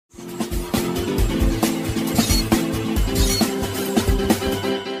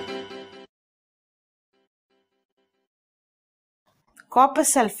copper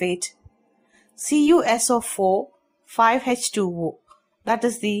sulphate, CuSO4.5H2O, that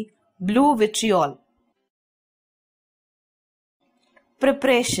is the blue vitriol.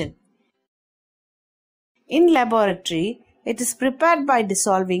 Preparation. In laboratory, it is prepared by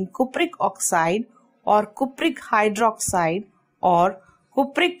dissolving cupric oxide or cupric hydroxide or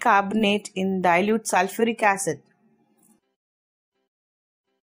cupric carbonate in dilute sulphuric acid.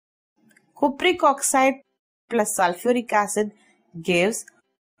 Cupric oxide plus sulphuric acid gives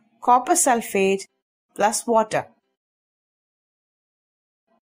copper sulphate plus water.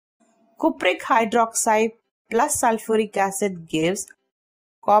 Cupric hydroxide plus sulphuric acid gives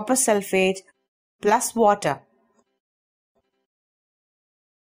copper sulphate plus water.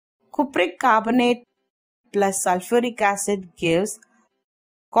 Cupric carbonate plus sulphuric acid gives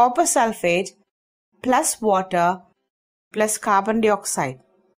copper sulphate plus water plus carbon dioxide.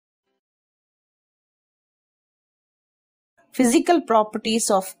 Physical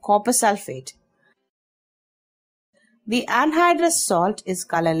properties of copper sulphate. The anhydrous salt is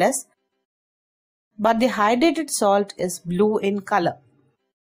colourless, but the hydrated salt is blue in color.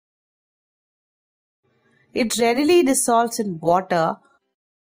 It readily dissolves in water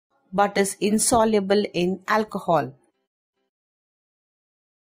but is insoluble in alcohol.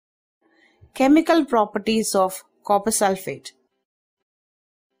 Chemical properties of copper sulphate.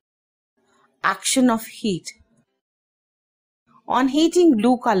 Action of heat. On heating,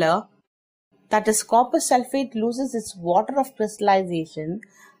 blue color, that is copper sulphate, loses its water of crystallization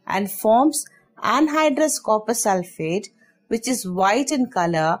and forms anhydrous copper sulphate, which is white in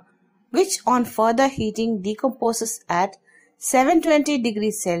color, which on further heating decomposes at 720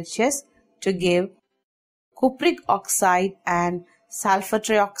 degrees Celsius to give cupric oxide and sulphur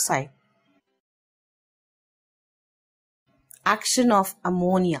trioxide. Action of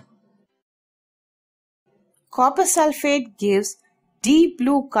ammonia. Copper sulphate gives deep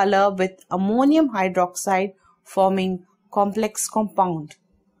blue color with ammonium hydroxide forming complex compound.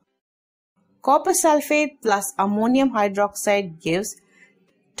 Copper sulphate plus ammonium hydroxide gives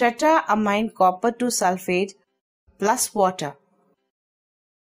tetraamine copper 2 sulphate plus water.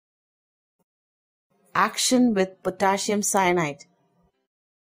 Action with potassium cyanide.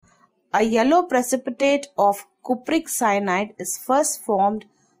 A yellow precipitate of cupric cyanide is first formed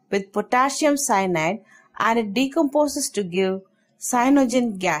with potassium cyanide and it decomposes to give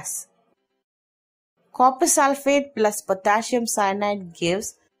cyanogen gas. Copper sulphate plus potassium cyanide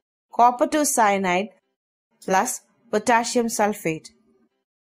gives copper 2 cyanide plus potassium sulphate.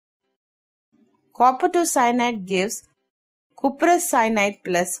 Copper 2 cyanide gives cuprous cyanide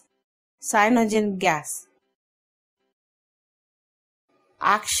plus cyanogen gas.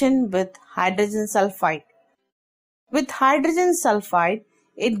 Action with hydrogen sulfide. With hydrogen sulfide,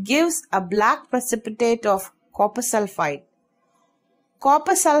 it gives a black precipitate of copper sulfide.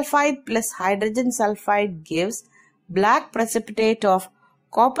 Copper sulfide plus hydrogen sulfide gives black precipitate of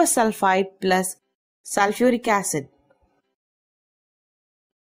copper sulfide plus sulphuric acid.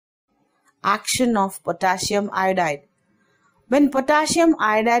 Action of potassium iodide. When potassium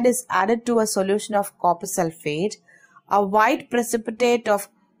iodide is added to a solution of copper sulphate, a white precipitate of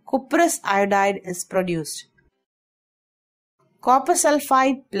cuprous iodide is produced. Copper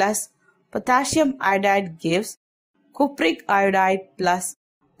sulfide plus potassium iodide gives cupric iodide plus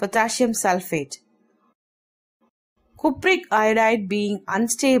potassium sulphate. Cupric iodide, being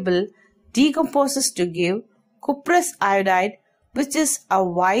unstable, decomposes to give cuprous iodide, which is a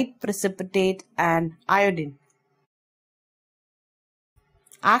white precipitate, and iodine.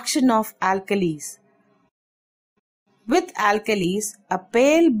 Action of alkalis. With alkalis, a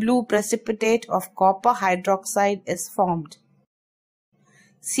pale blue precipitate of copper hydroxide is formed.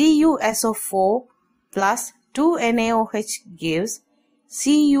 CuSO4 plus 2NaOH gives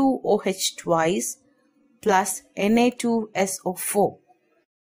CuOH twice plus Na2SO4.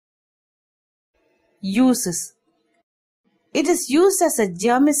 Uses. It is used as a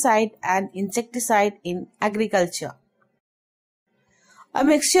germicide and insecticide in agriculture. A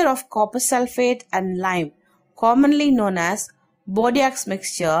mixture of copper sulphate and lime, commonly known as Bodiak's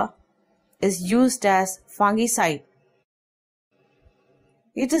mixture, is used as fungicide.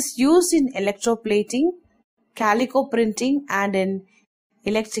 It is used in electroplating, calico printing, and in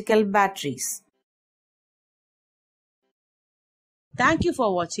electrical batteries. Thank you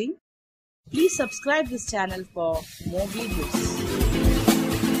for watching. Please subscribe this channel for more videos.